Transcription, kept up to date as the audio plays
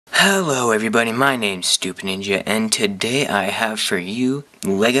Hello everybody, my name's Stupid Ninja, and today I have for you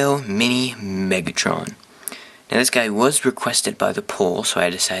Lego Mini Megatron. Now this guy was requested by the poll, so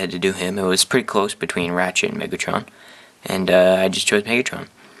I decided to do him. It was pretty close between Ratchet and Megatron, and I just chose Megatron.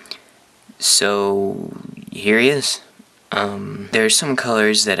 So here he is. There's some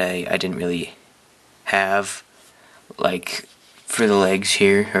colors that I didn't really have, like for the legs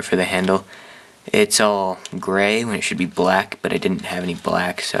here, or for the handle. It's all gray when it should be black, but I didn't have any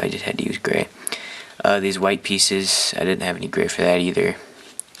black, so I just had to use gray. These white pieces, I didn't have any gray for that either.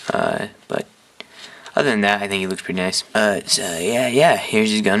 But other than that, I think he looks pretty nice. Yeah,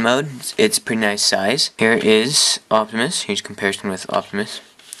 here's his gun mode. It's a pretty nice size. Here is Optimus. Here's comparison with Optimus.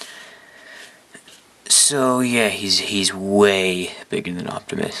 So yeah, he's way bigger than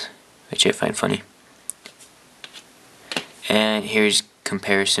Optimus, which I find funny. And here's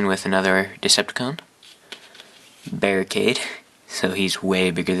comparison with another Decepticon, Barricade. So he's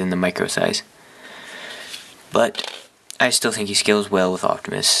way bigger than the micro size, but I still think he scales well with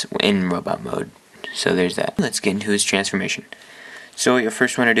Optimus in robot mode. So there's that. Let's get into his transformation. So what you'll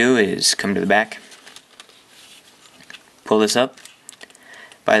first want to do is come to the back, pull this up.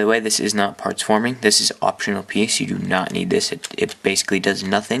 By the way, this is not parts forming. This is optional piece. You do not need this. It basically does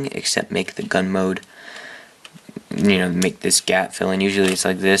nothing except make the gun mode, you know, make this gap fill in. Usually it's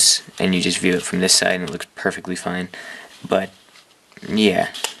like this, and you just view it from this side and it looks perfectly fine. But yeah,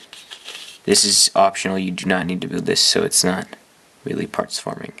 this is optional. You do not need to build this, so it's not really parts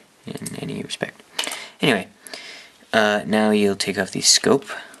forming in any respect. Anyway, now you'll take off the scope.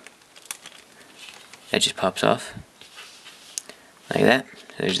 That just pops off like that.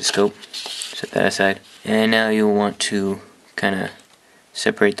 There's the scope. Set that aside. And now you'll want to kind of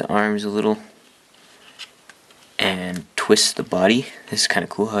separate the arms a little and twist the body. This is kind of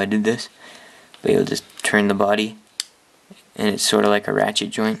cool how I did this. But you'll just turn the body, and it's sort of like a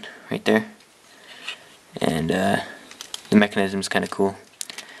ratchet joint right there. And the mechanism is kind of cool.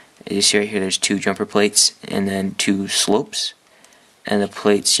 As you see right here, there's two jumper plates and then two slopes. And the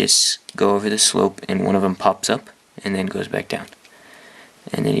plates just go over the slope, and one of them pops up and then goes back down.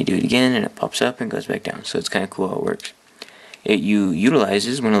 And then you do it again, and it pops up and goes back down. So it's kind of cool how it works. It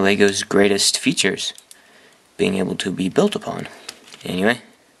utilizes one of Lego's greatest features, being able to be built upon. Anyway,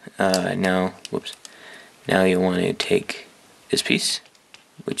 now you'll want to take this piece,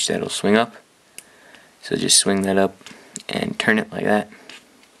 which that'll swing up. So just swing that up and turn it like that.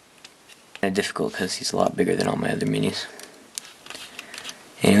 Kind of difficult because he's a lot bigger than all my other minis.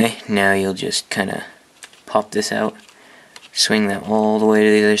 Anyway, now you'll just kind of pop this out, swing that all the way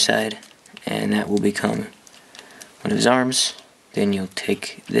to the other side, and that will become one of his arms. Then you'll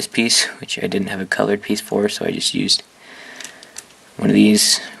take this piece, which I didn't have a colored piece for, so I just used one of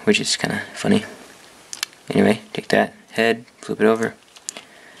these, which is kind of funny. Anyway, take that head, flip it over,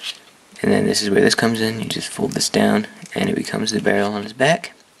 and then this is where this comes in. You just fold this down, and it becomes the barrel on his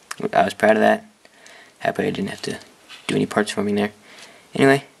back. I was proud of that. Happy I didn't have to do any parts forming there.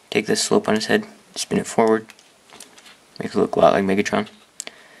 Anyway, take this slope on his head, spin it forward, make it look a lot like Megatron.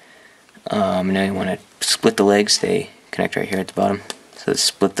 Now you want to split the legs. They connect right here at the bottom. So let's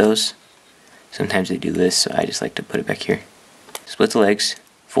split those. Sometimes they do this, so I just like to put it back here. Split the legs,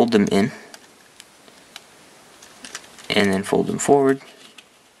 fold them in, and then fold them forward.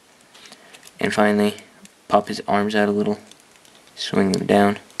 And finally, pop his arms out a little, swing them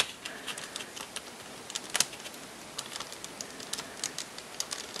down.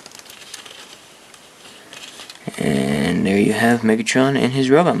 And there you have Megatron in his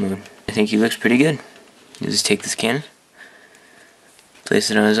robot mode. I think he looks pretty good. You just take this cannon,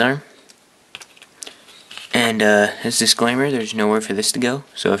 place it on his arm, and as disclaimer, there's nowhere for this to go,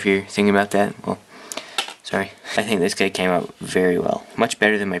 so if you're thinking about that, well, sorry. I think this guy came out very well. Much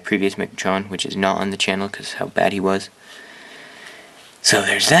better than my previous Megatron, which is not on the channel because how bad he was. So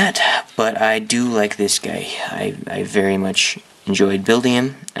there's that, but I do like this guy. I very much enjoyed building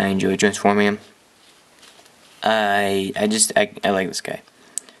him. I enjoyed transforming him. I like this guy.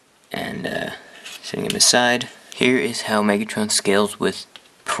 And setting him aside, here is how Megatron scales with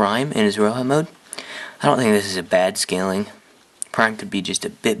Prime in his robot mode. I don't think this is a bad scaling. Prime could be just a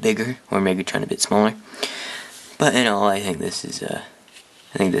bit bigger, or Megatron a bit smaller. But in all, I think this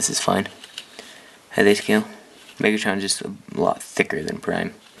is fine. How they scale. Megatron's just a lot thicker than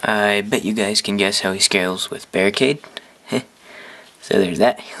Prime. I bet you guys can guess how he scales with Barricade. So there's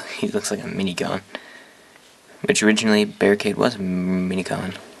that. He looks like a Minicon, which originally Barricade was a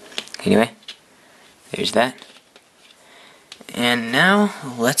Minicon. Anyway, there's that. And now,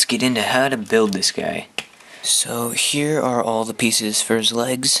 let's get into how to build this guy. So here are all the pieces for his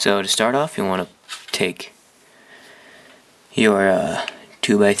legs. So to start off, you want to take your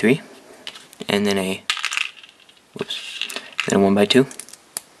 2x3, and then a 1x2.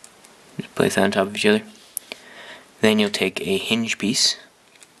 Just place that on top of each other. Then you'll take a hinge piece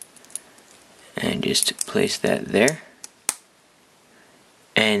and just place that there,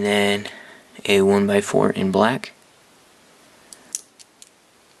 and then a 1x4 in black.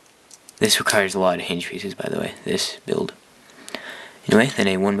 This requires a lot of hinge pieces, by the way, this build. Anyway, then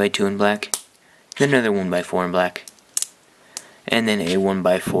a 1x2 in black, then another 1x4 in black, and then a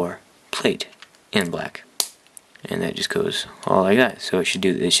 1x4 plate in black. And that just goes all I got. So it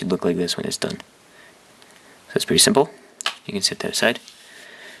should look like this when it's done. So it's pretty simple. You can set that aside.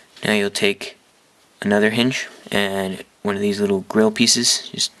 Now you'll take another hinge and one of these little grill pieces,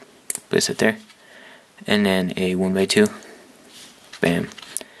 just place it there, and then a 1x2. Bam.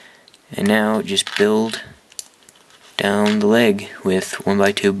 And now just build down the leg with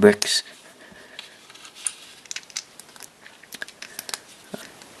 1x2 bricks.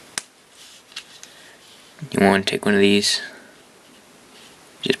 You want to take one of these,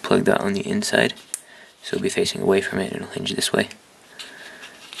 just plug that on the inside, so it'll be facing away from it and it'll hinge this way.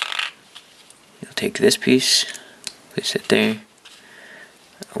 You'll take this piece, place it there,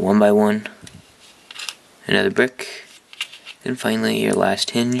 a 1x1, another brick, and finally your last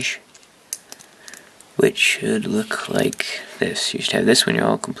hinge, which should look like this. You should have this when you're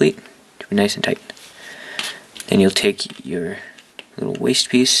all complete, to be nice and tight. Then you'll take your little waist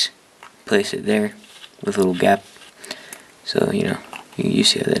piece, place it there with a little gap, so you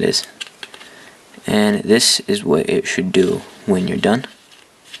see how that is. And this is what it should do when you're done.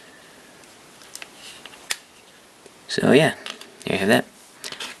 So yeah, there you have that.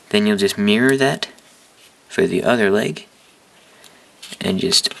 Then you'll just mirror that for the other leg and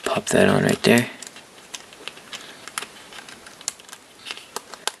just pop that on right there.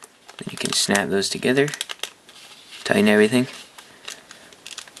 Then you can snap those together, tighten everything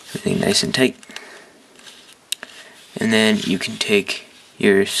nice and tight. And then you can take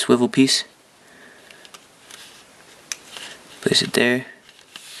your swivel piece, place it there.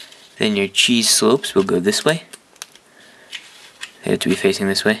 Then your cheese slopes will go this way. They have to be facing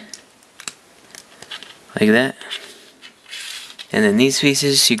this way, like that. And then these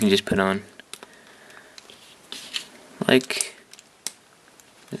pieces you can just put on like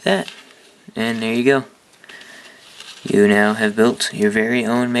that. And there you go. You now have built your very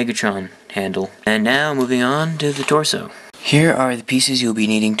own Megatron handle. And now moving on to the torso. Here are the pieces you'll be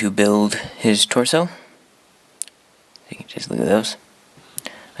needing to build his torso. You can just look at those.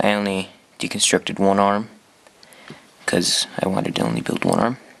 I only deconstructed one arm because I wanted to only build one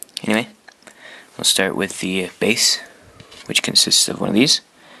arm. Anyway, we'll start with the base, which consists of one of these,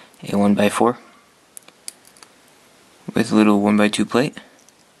 a 1x4 with a little 1x2 plate.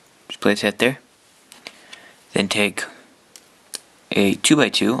 Just place that there. Then take a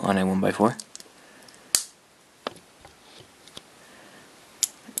 2x2 on a 1x4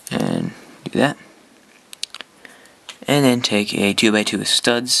 and do that. And then take a 2x2 with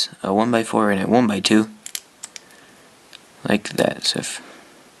studs, a 1x4 and a 1x2, like that. So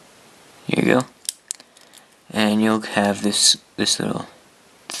here you go. And you'll have this little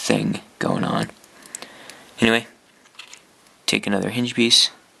thing going on. Anyway, take another hinge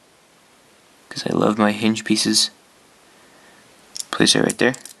piece, because I love my hinge pieces. Place it right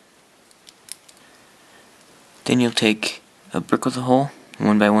there. Then you'll take a brick with a hole,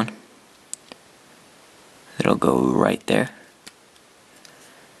 1x1. That'll go right there.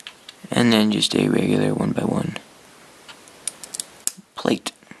 And then just a regular 1x1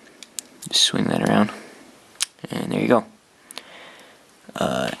 plate. Just swing that around. And there you go.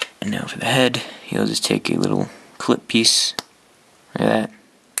 And now for the head, you'll just take a little clip piece, like that.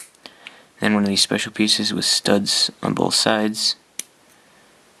 Then one of these special pieces with studs on both sides.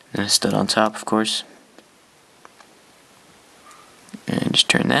 Then a stud on top, of course. And just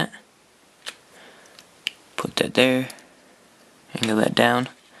turn that. Put that there. Angle that down.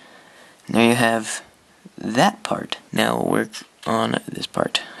 And there you have that part. Now we'll work on this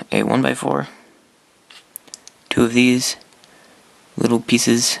part. A 1x4. Two of these little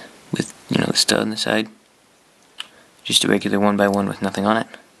pieces with, the stud on the side. Just a regular 1x1 with nothing on it.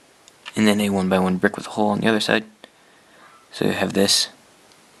 And then a 1x1 brick with a hole on the other side. So you have this.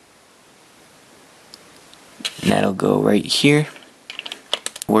 And that'll go right here.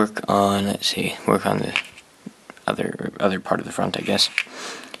 Work on the other part of the front, I guess,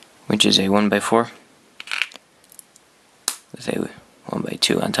 which is a 1x4 with a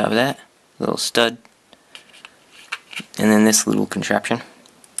 1x2 on top of that, little stud, and then this little contraption,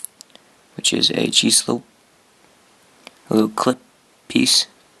 which is a cheese slope, a little clip piece,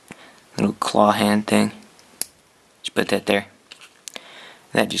 little claw hand thing. Just put that there.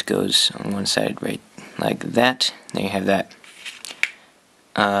 That just goes on one side right like that. There you have that.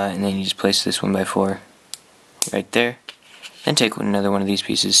 And then you just place this 1x4 right there. Then take another one of these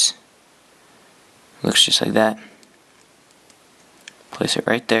pieces. Looks just like that. Place it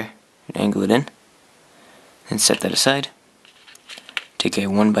right there. Angle it in. And set that aside. Take a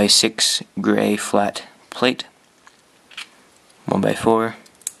 1x6 gray flat plate. 1x4.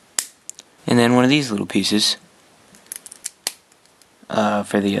 And then one of these little pieces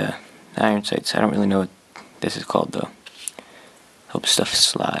for the iron sights. I don't really know what this is called though. Help stuff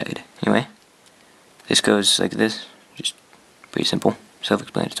slide. Anyway, this goes like this. Just pretty simple,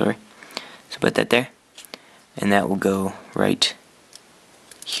 self-explanatory. So put that there, and that will go right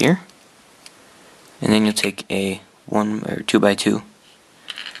here. And then you'll take a 1 or 2x2,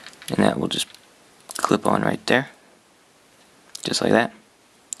 and that will just clip on right there, just like that.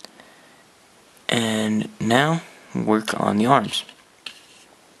 And now work on the arms.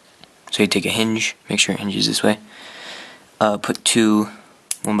 So you take a hinge, make sure it hinges this way. Put two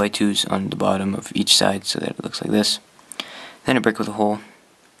 1x2s on the bottom of each side so that it looks like this. Then a brick with a hole.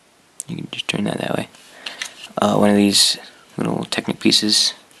 You can just turn that way. One of these little Technic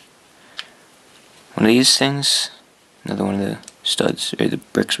pieces. One of these things. Another one of the studs, or the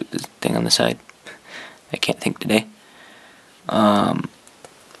bricks with the thing on the side. I can't think today.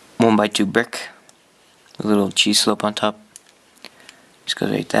 1x2 brick. A little cheese slope on top. Just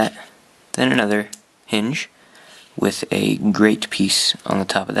goes like that. Then another hinge with a grate piece on the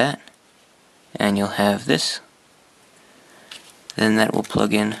top of that, and you'll have this. Then that will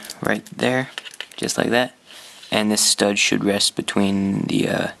plug in right there, just like that, and this stud should rest between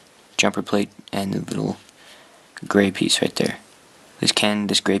the jumper plate and the little gray piece right there. This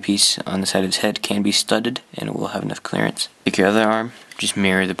gray piece on the side of his head can be studded, and it will have enough clearance. Take your other arm, just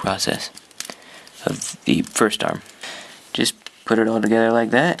mirror the process of the first arm. Just put it all together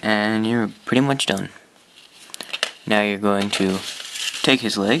like that, and you're pretty much done. Now you're going to take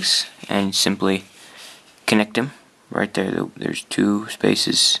his legs and simply connect them right there. There's two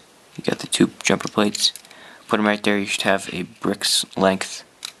spaces. You got the two jumper plates. Put them right there. You should have a brick's length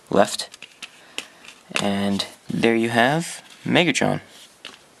left. And there you have Megatron.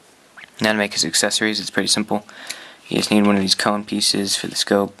 Now to make his accessories, it's pretty simple. You just need one of these cone pieces for the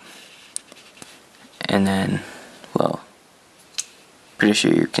scope. And then, well, pretty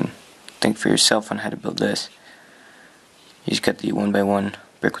sure you can think for yourself on how to build this. You just got the 1x1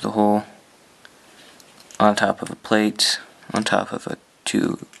 brick with a hole on top of a plate, on top of a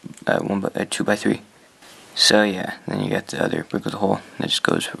 2x3. So yeah, then you got the other brick with a hole that just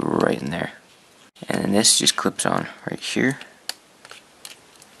goes right in there. And then this just clips on right here,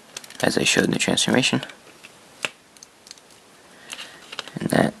 as I showed in the transformation. And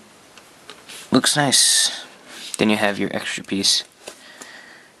that looks nice. Then you have your extra piece,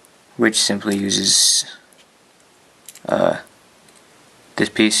 which simply uses this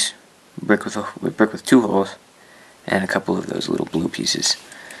piece, brick with two holes, and a couple of those little blue pieces,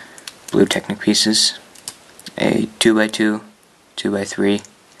 blue Technic pieces, a 2x2, 2x3,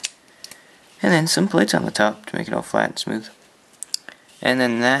 and then some plates on the top to make it all flat and smooth. And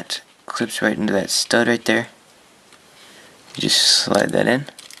then that clips right into that stud right there. You just slide that in,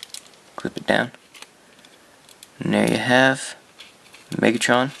 clip it down, and there you have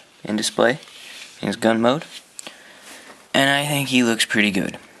Megatron in display in his gun mode. And I think he looks pretty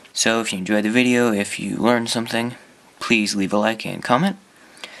good. So if you enjoyed the video, if you learned something, please leave a like and comment.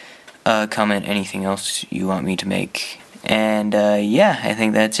 Comment anything else you want me to make. And yeah, I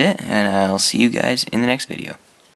think that's it, and I'll see you guys in the next video.